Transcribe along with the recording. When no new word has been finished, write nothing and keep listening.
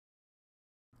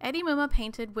Eddy Mumma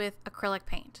painted with acrylic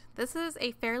paint. This is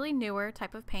a fairly newer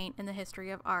type of paint in the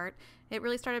history of art. It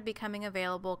really started becoming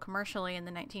available commercially in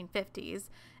the 1950s,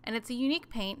 and it's a unique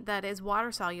paint that is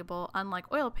water soluble,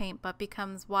 unlike oil paint, but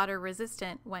becomes water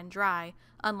resistant when dry,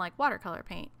 unlike watercolor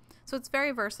paint. So it's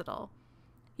very versatile.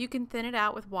 You can thin it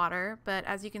out with water, but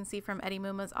as you can see from Eddy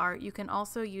Mumma's art, you can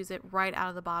also use it right out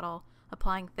of the bottle,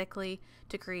 applying thickly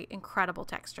to create incredible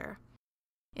texture.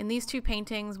 In these two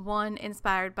paintings, one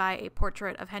inspired by a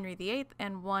portrait of Henry VIII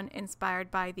and one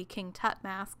inspired by the King Tut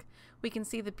mask, we can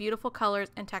see the beautiful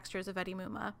colors and textures of Eddy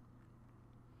Mumma.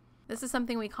 This is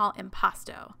something we call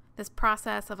impasto, this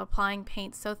process of applying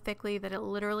paint so thickly that it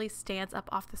literally stands up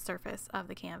off the surface of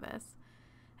the canvas.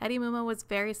 Eddy Mumma was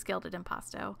very skilled at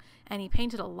impasto, and he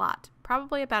painted a lot,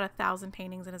 probably about 1,000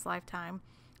 paintings in his lifetime,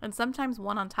 and sometimes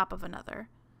one on top of another.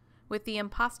 With the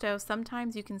impasto,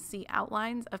 sometimes you can see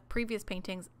outlines of previous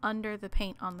paintings under the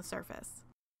paint on the surface.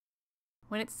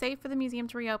 When it's safe for the museum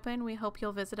to reopen, we hope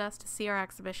you'll visit us to see our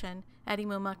exhibition, Eddy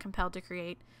Mumma Compelled to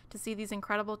Create, to see these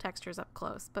incredible textures up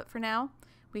close. But for now,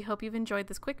 we hope you've enjoyed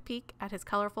this quick peek at his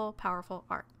colorful, powerful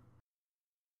art.